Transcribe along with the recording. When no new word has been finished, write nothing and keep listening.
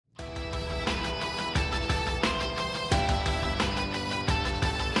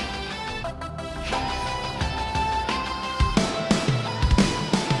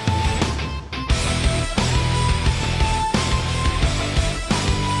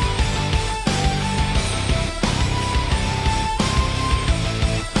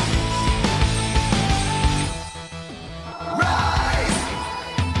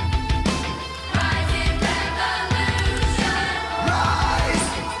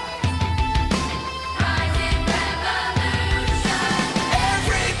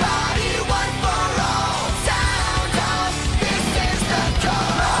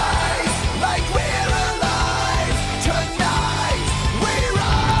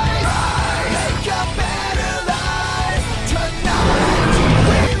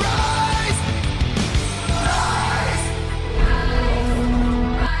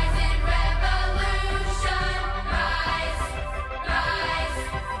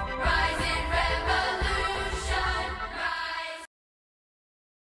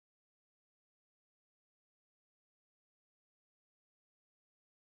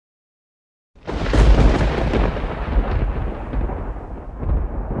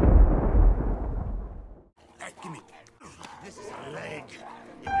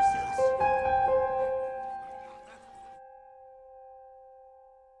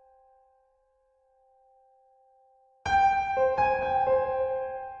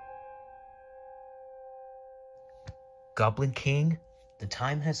Goblin King, the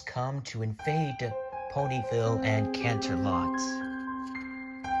time has come to invade Ponyville and Canterlot.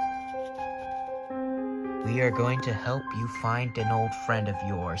 We are going to help you find an old friend of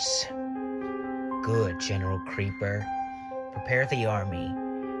yours. Good, General Creeper. Prepare the army.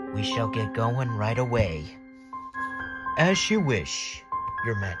 We shall get going right away. As you wish,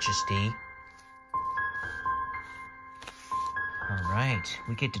 Your Majesty. Alright,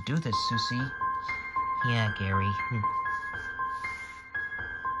 we get to do this, Susie. Yeah, Gary.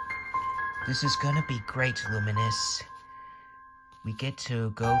 This is gonna be great, Luminous. We get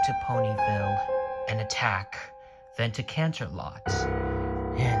to go to Ponyville and attack, then to Canterlot.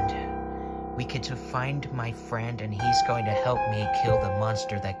 And we get to find my friend, and he's going to help me kill the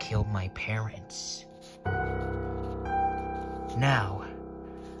monster that killed my parents. Now,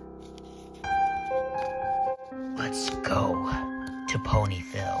 let's go to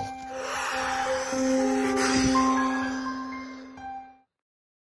Ponyville.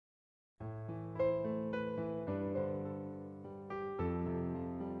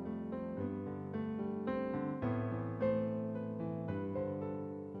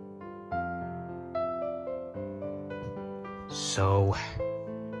 So,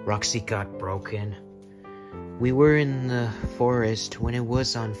 Roxy got broken. We were in the forest when it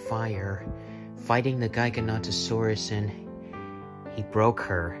was on fire, fighting the Giganotosaurus, and he broke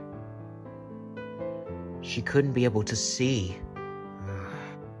her. She couldn't be able to see.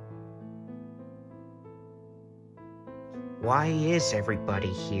 Why is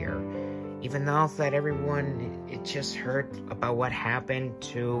everybody here? Even though that everyone just heard about what happened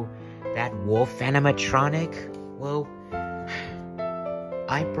to that wolf animatronic? Well,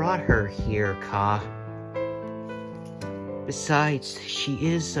 I brought her here, Ka. Besides, she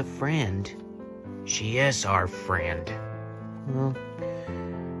is a friend. She is our friend. Well,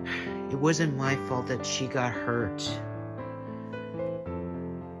 it wasn't my fault that she got hurt.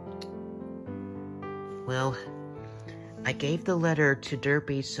 Well, I gave the letter to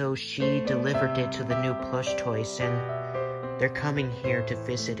Derpy, so she delivered it to the new plush toys, and they're coming here to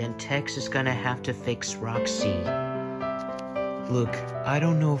visit, and Tex is gonna have to fix Roxy. Look, I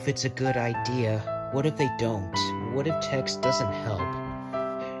don't know if it's a good idea. What if they don't? What if Tex doesn't help?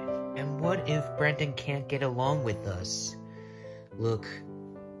 And what if Brendan can't get along with us? Look,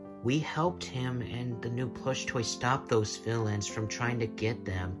 we helped him and the new plush toy stop those villains from trying to get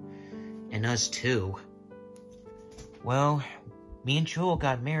them. And us too. Well, me and Joel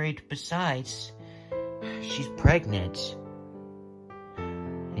got married. Besides, she's pregnant.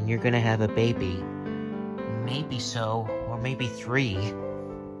 And you're gonna have a baby. Maybe so, or maybe 3.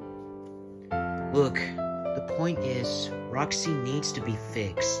 Look, the point is, Roxy needs to be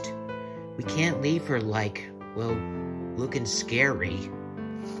fixed. We can't leave her looking scary.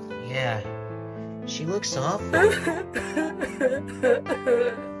 Yeah, she looks awful.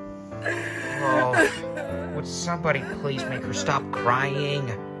 Oh, would somebody please make her stop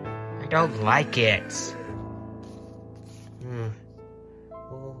crying? I don't like it.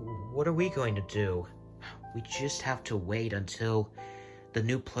 Well, what are we going to do? We just have to wait until the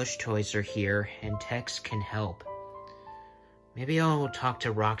new plush toys are here and Tex can help. Maybe I'll talk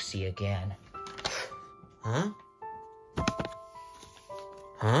to Roxy again. Huh?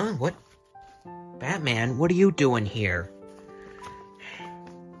 Huh? What? Batman, what are you doing here?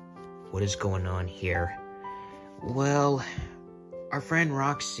 What is going on here? Well, our friend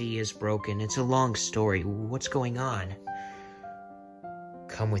Roxy is broken. It's a long story. What's going on?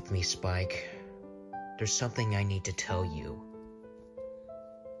 Come with me, Spike. There's something I need to tell you.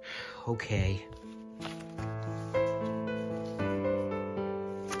 Okay.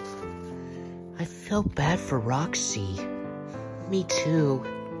 I felt bad for Roxy. Me too.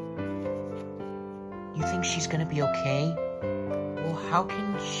 You think she's gonna be okay? Well, how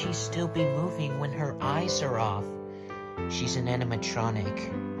can she still be moving when her eyes are off? She's an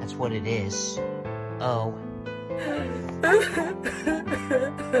animatronic. That's what it is. Oh.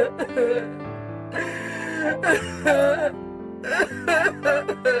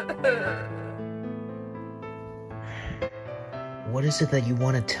 What is it that you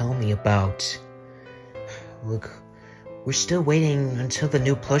want to tell me about? Look, we're still waiting until the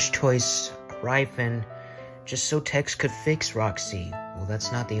new plush toys arrive, and just so Tex could fix Roxy. Well,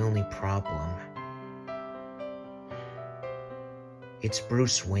 that's not the only problem. It's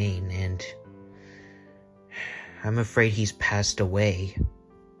Bruce Wayne, and I'm afraid he's passed away.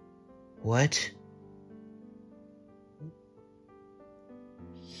 What?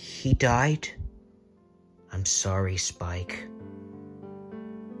 He died? I'm sorry, Spike.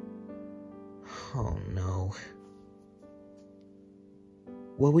 Oh no.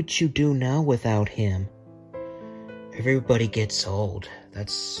 What would you do now without him? Everybody gets old.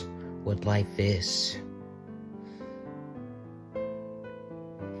 That's what life is.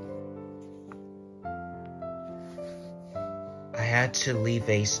 I had to leave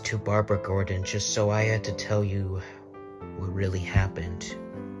Ace to Barbara Gordon just so I had to tell you what really happened.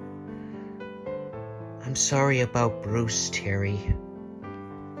 I'm sorry about Bruce, Terry.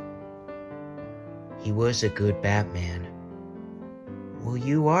 He was a good Batman. Well,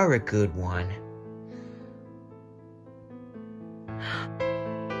 you are a good one.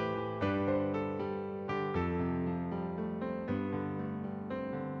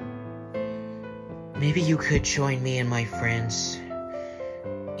 Maybe you could join me and my friends,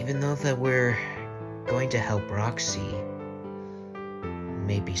 even though that we're going to help Roxy.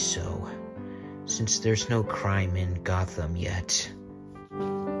 Maybe so, since there's no crime in Gotham yet.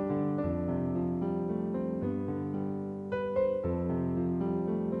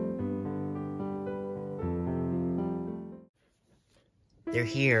 They're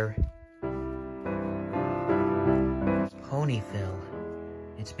here. Ponyville.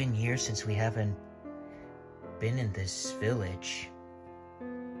 It's been years since we haven't been in this village.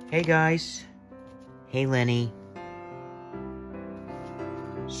 Hey guys. Hey Lenny.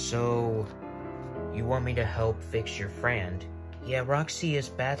 So, you want me to help fix your friend? Yeah, Roxy is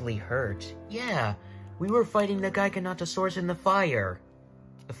badly hurt. Yeah, we were fighting the Giganotosaurus in the fire.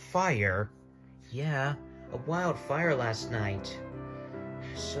 A fire? Yeah, a wildfire last night.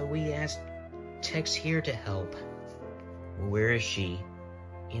 So we asked Tex here to help. Where is she?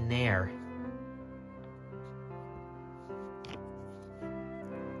 In there.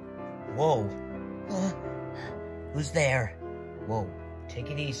 Whoa. Who's there? Whoa. Take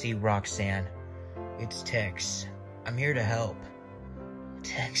it easy, Roxanne. It's Tex. I'm here to help.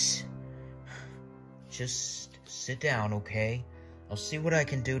 Tex. Just sit down, okay? I'll see what I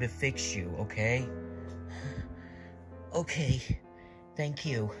can do to fix you, okay? Okay. Thank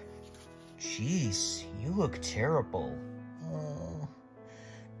you. Jeez, you look terrible.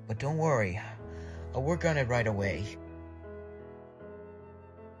 But don't worry. I'll work on it right away.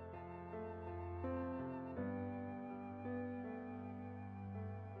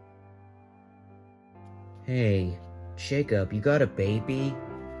 Hey, Jacob, you got a baby?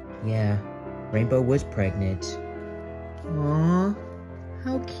 Yeah, Rainbow was pregnant. Aww,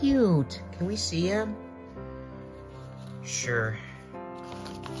 how cute. Can we see him? Sure.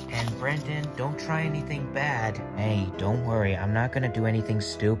 And Brendan, don't try anything bad. Hey, don't worry, I'm not gonna do anything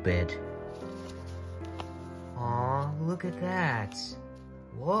stupid. Aw, look at that.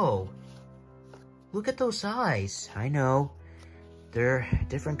 Whoa. Look at those eyes. I know. They're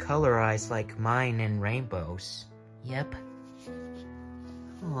different color eyes like mine and Rainbow's. Yep.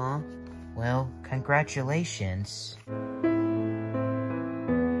 Aw. Well, congratulations.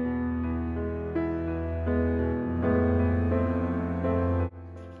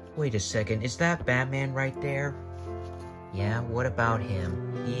 Wait a second, is that Batman right there? Yeah, what about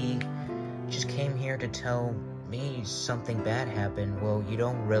him? He just came here to tell me something bad happened. Well, you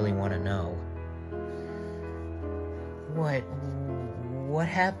don't really want to know. What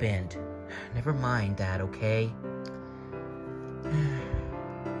happened? Never mind that, okay?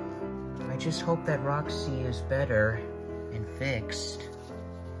 I just hope that Roxy is better and fixed.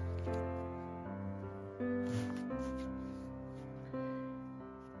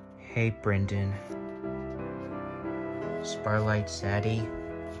 Hey, Brendan. Starlight Sadie.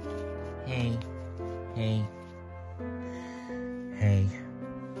 Hey. Hey. Hey.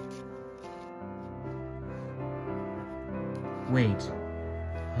 Wait.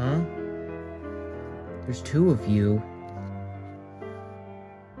 Huh? There's two of you.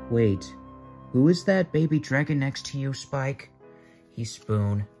 Wait. Who is that baby dragon next to you, Spike? He's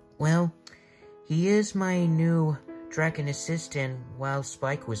Spoon. Well, he is my new dragon assistant while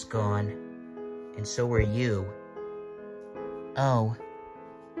Spike was gone. And so were you. Oh.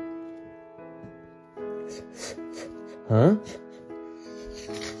 Huh?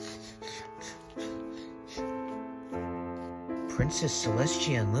 Princess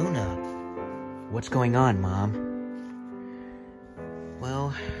Celestia and Luna. What's going on, Mom?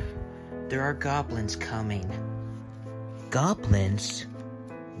 Well, there are goblins coming. Goblins?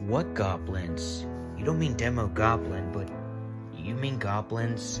 What goblins? You don't mean Demo Goblin, but you mean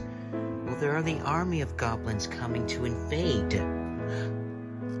goblins? Well, there are the army of goblins coming to invade.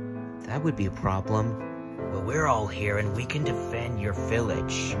 That would be a problem. Well, we're all here and we can defend your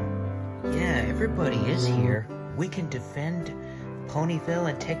village. Yeah, everybody is here. We can defend Ponyville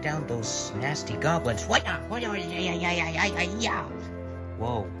and take down those nasty goblins.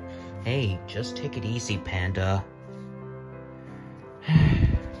 Whoa. Hey, just take it easy, Panda.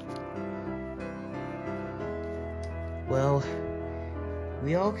 Well,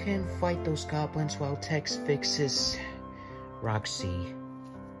 we all can fight those goblins while Tex fixes Roxy.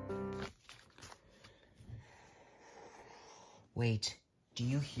 Wait, do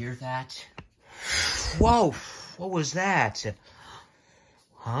you hear that? Whoa! What was that?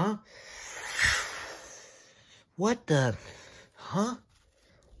 Huh? What the? Huh?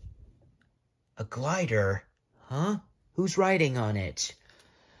 A glider? Huh? Who's riding on it?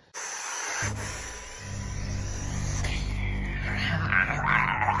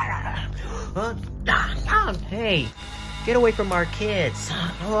 Huh? Hey, get away from our kids.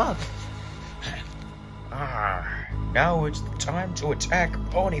 Now it's the time to attack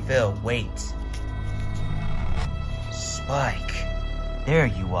Ponyville. Wait. Spike. There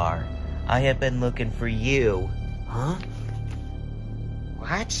you are. I have been looking for you. Huh?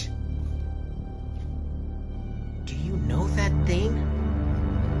 What? Do you know that thing?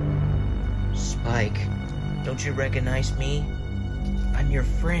 Spike, don't you recognize me? I'm your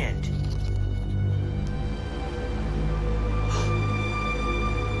friend.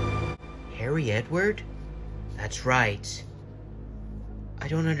 Harry Edward? That's right. I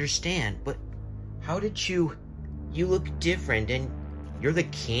don't understand, but how did you look different, and you're the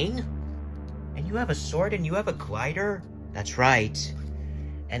king? And you have a sword and you have a glider? That's right.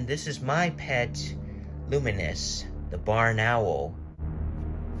 And this is my pet, Luminous, the barn owl.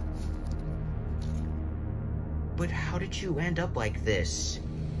 But how did you end up like this?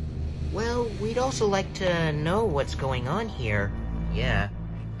 Well, we'd also like to know what's going on here. Yeah,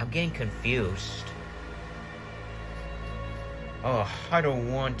 I'm getting confused. Oh, I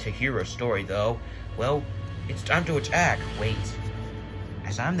don't want to hear a story, though. Well, it's time to attack. Wait.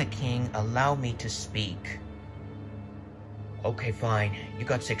 As I'm the king, allow me to speak. Okay, fine. You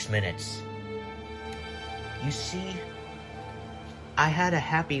got 6 minutes. You see, I had a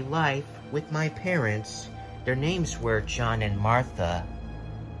happy life with my parents. Their names were John and Martha.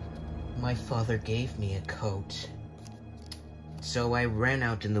 My father gave me a coat. So I ran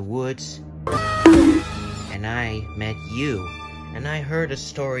out in the woods, and I met you. And I heard a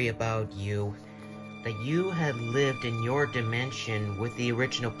story about you, that you had lived in your dimension with the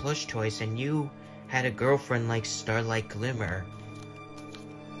original plush toys, and you had a girlfriend like Starlight Glimmer.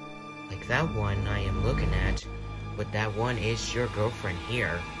 Like that one I am looking at, but that one is your girlfriend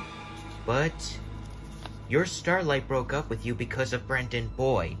here. But your Starlight broke up with you because of Brendan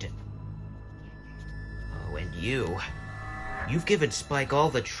Boyd. Oh, and you've given Spike all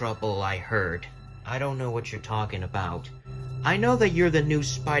the trouble, I heard. I don't know what you're talking about. I know that you're the new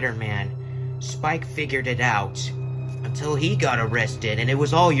Spider-Man. Spike figured it out until he got arrested, and it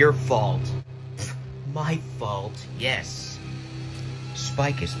was all your fault. My fault, yes.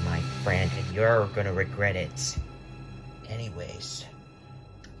 Spike is my friend, and you're gonna regret it. Anyways,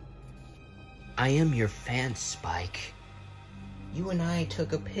 I am your fan, Spike. You and I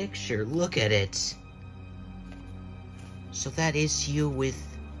took a picture. Look at it. So that is you with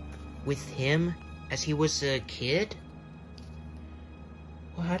him as he was a kid?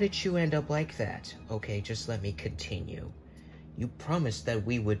 Well, how did you end up like that? Okay, just let me continue. You promised that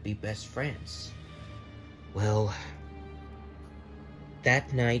we would be best friends. Well,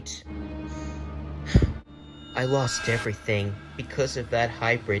 that night, I lost everything because of that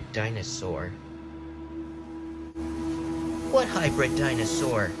hybrid dinosaur. What hybrid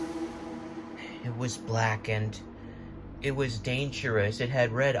dinosaur? It was black and it was dangerous. It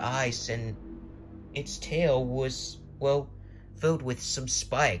had red eyes and its tail was, well, filled with some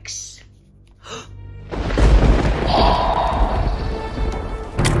spikes.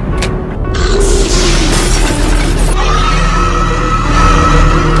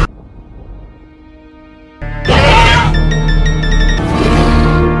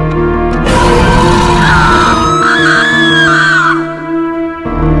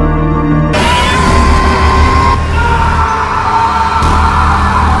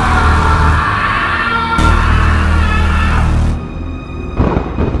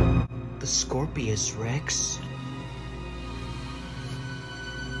 Rex.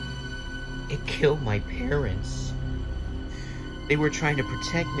 It killed my parents. They were trying to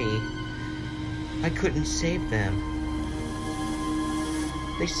protect me. I couldn't save them.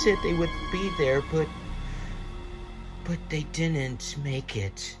 They said they would be there, but they didn't make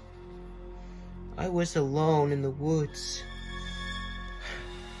it. I was alone in the woods.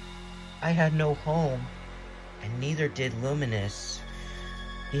 I had no home, and neither did Luminous.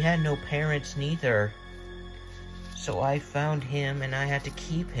 He had no parents neither. So I found him and I had to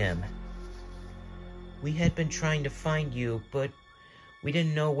keep him. We had been trying to find you, but we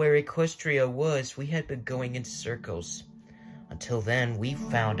didn't know where Equestria was. We had been going in circles. Until then, we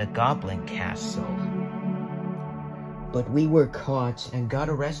found a goblin castle. But we were caught and got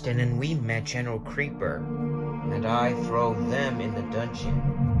arrested, and we met General Creeper. And I throw them in the dungeon.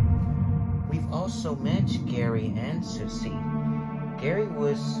 We've also met Gary and Susie. Gary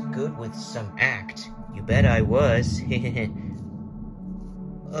was good with some act. You bet I was.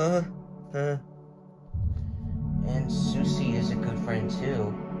 And Susie is a good friend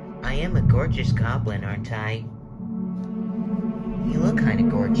too. I am a gorgeous goblin, aren't I? You look kinda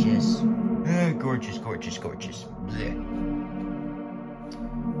gorgeous. Gorgeous. Blech.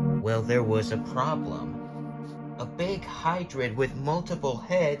 Well, there was a problem. A big hydrant with multiple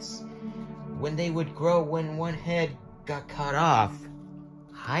heads. When they would grow when one head got cut off.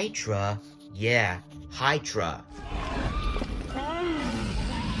 Hydra? Yeah, Hydra.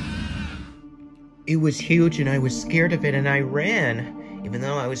 It was huge and I was scared of it and I ran, even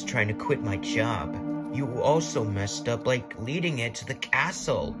though I was trying to quit my job. You also messed up, like leading it to the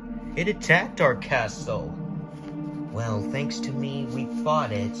castle. It attacked our castle. Well, thanks to me, we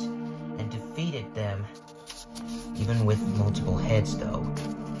fought it and defeated them. Even with multiple heads, though.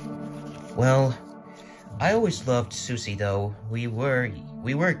 Well, I always loved Susie, though. We were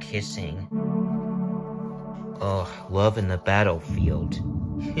kissing. Oh, love in the battlefield.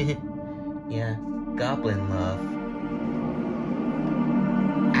 Yeah, goblin love.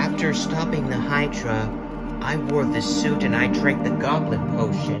 After stopping the Hydra, I wore the suit and I drank the goblin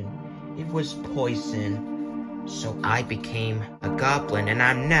potion. It was poison. So I became a goblin and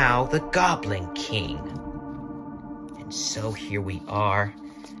I'm now the Goblin King. And so here we are,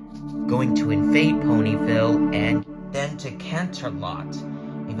 going to invade Ponyville and then to Canterlot.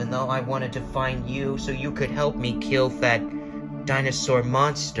 Even though I wanted to find you so you could help me kill that dinosaur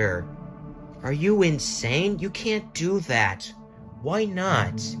monster. Are you insane? You can't do that. Why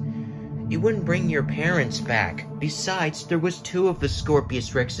not? It wouldn't bring your parents back. Besides, there was 2 of the Scorpius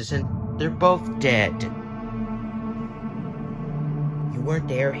Rexes and they're both dead. You weren't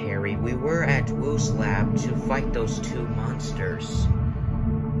there, Harry. We were at Woo's lab to fight those 2 monsters.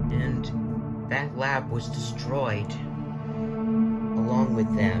 And that lab was destroyed. Along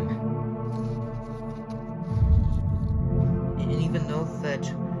with them. And even though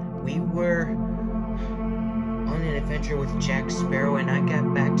that we were on an adventure with Jack Sparrow and I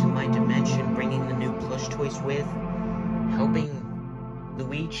got back to my dimension bringing the new plush toys with, helping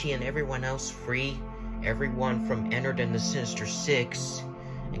Luigi and everyone else free, everyone from Ennard and the Sinister Six,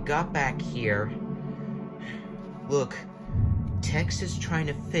 and got back here. Look, Tex is trying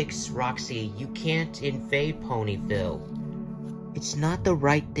to fix Roxy. You can't invade Ponyville. It's not the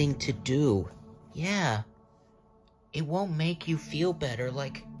right thing to do. Yeah. It won't make you feel better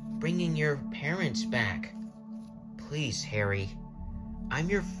like bringing your parents back. Please, Harry. I'm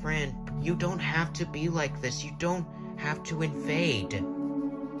your friend. You don't have to be like this. You don't have to invade.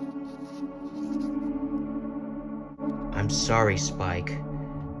 I'm sorry, Spike.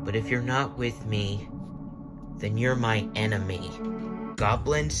 But if you're not with me, then you're my enemy.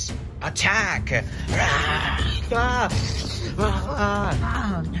 Goblins, attack! Huh?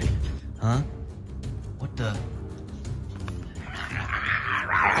 What the?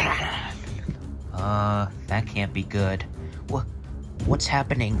 That can't be good. What's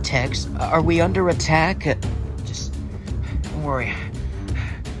happening, Tex? Are we under attack? Just don't worry.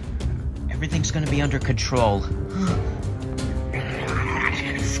 Everything's gonna be under control.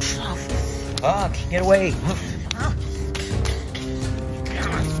 Get away!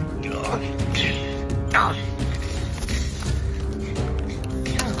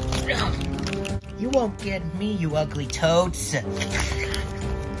 You won't get me, you ugly toads.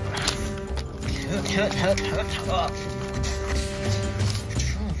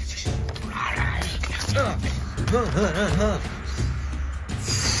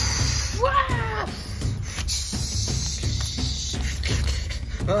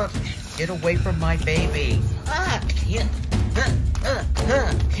 Get away from my baby.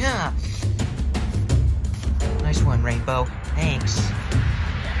 Nice one, Rainbow. Thanks.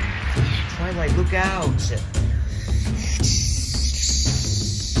 Twilight, look out.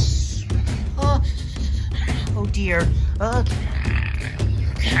 Oh dear. Oh.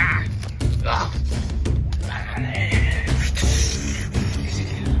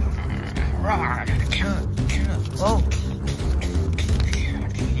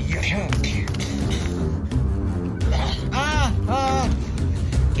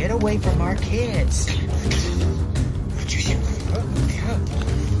 Get away from our kids.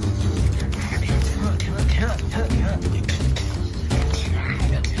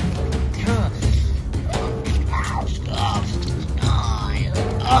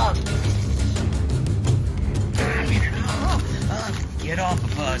 Get off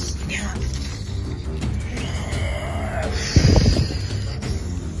of us.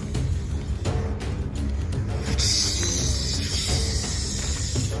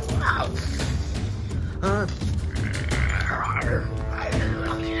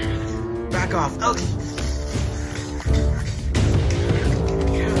 Back off. Okay.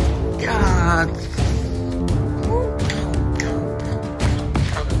 God.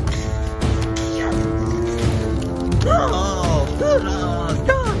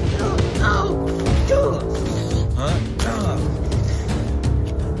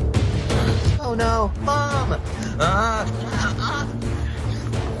 Oh no, Mom!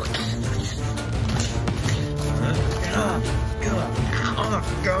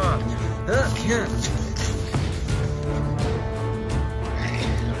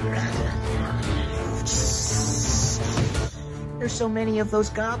 There's so many of those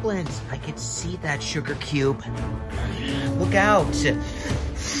goblins. I could see that sugar cube. Look out!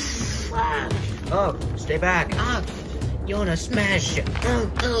 Oh, stay back. You wanna smash?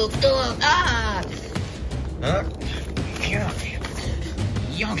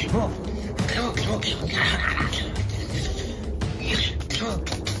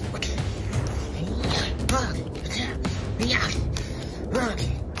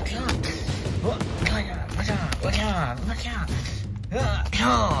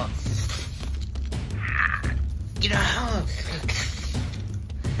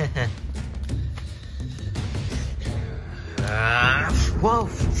 Whoa!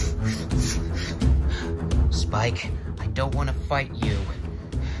 Spike, I don't want to fight you.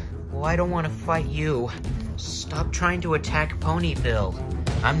 Well, I don't want to fight you. Stop trying to attack Ponyville.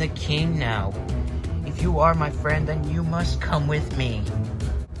 I'm the king now. If you are my friend, then you must come with me.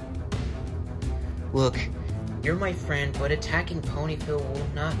 Look, you're my friend, but attacking Ponyville will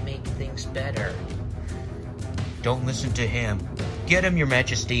not make things better. Don't listen to him. Get him, Your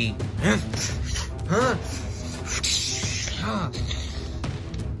Majesty. Huh?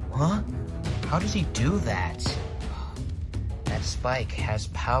 How does he do that? That Spike has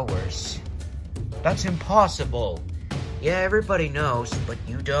powers. That's impossible. Yeah, everybody knows, but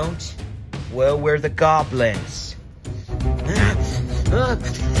you don't? Well, we're the goblins.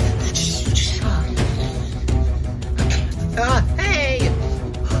 Hey!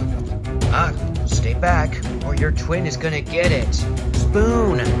 Stay back, or your twin is gonna get it.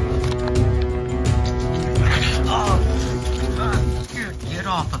 Spoon! Get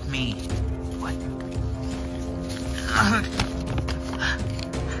off of me. What?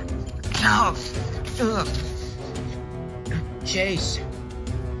 Chase.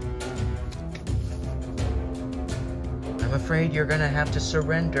 I'm afraid you're gonna have to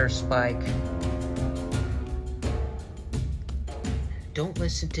surrender, Spike. Don't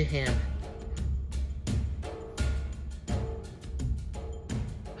listen to him.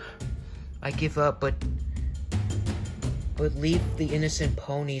 I give up, but leave the innocent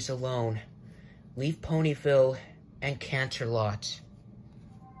ponies alone. Leave Ponyville and Canterlot.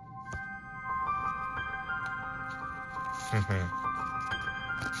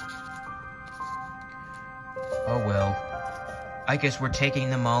 Oh well. I guess we're taking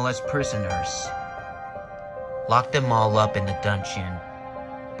them all as prisoners. Lock them all up in the dungeon,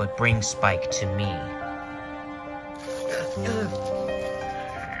 but bring Spike to me.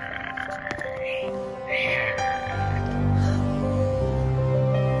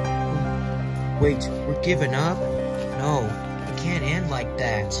 Wait, we're giving up? No, it can't end like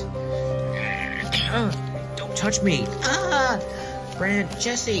that. Don't touch me. Brand,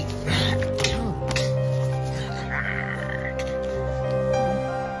 Jesse.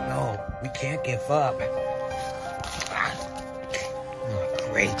 No, we can't give up. Oh,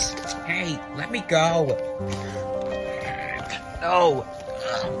 great. Hey, let me go. No.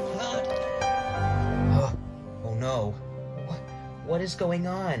 Oh no. What is going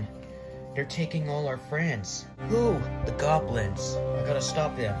on? They're taking all our friends. Who? The goblins. I gotta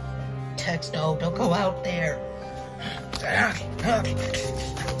stop them. Tex, no, don't go out there.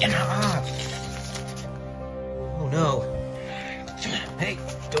 Oh no. Hey,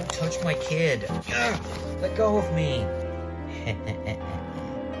 don't touch my kid. Let go of me.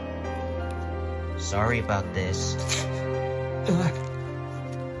 Sorry about this.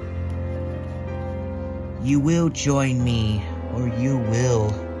 You will join me, or you will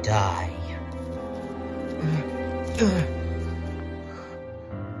die.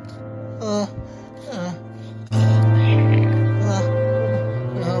 No.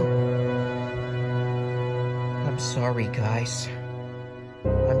 I'm sorry, guys.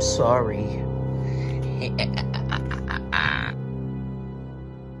 I'm sorry.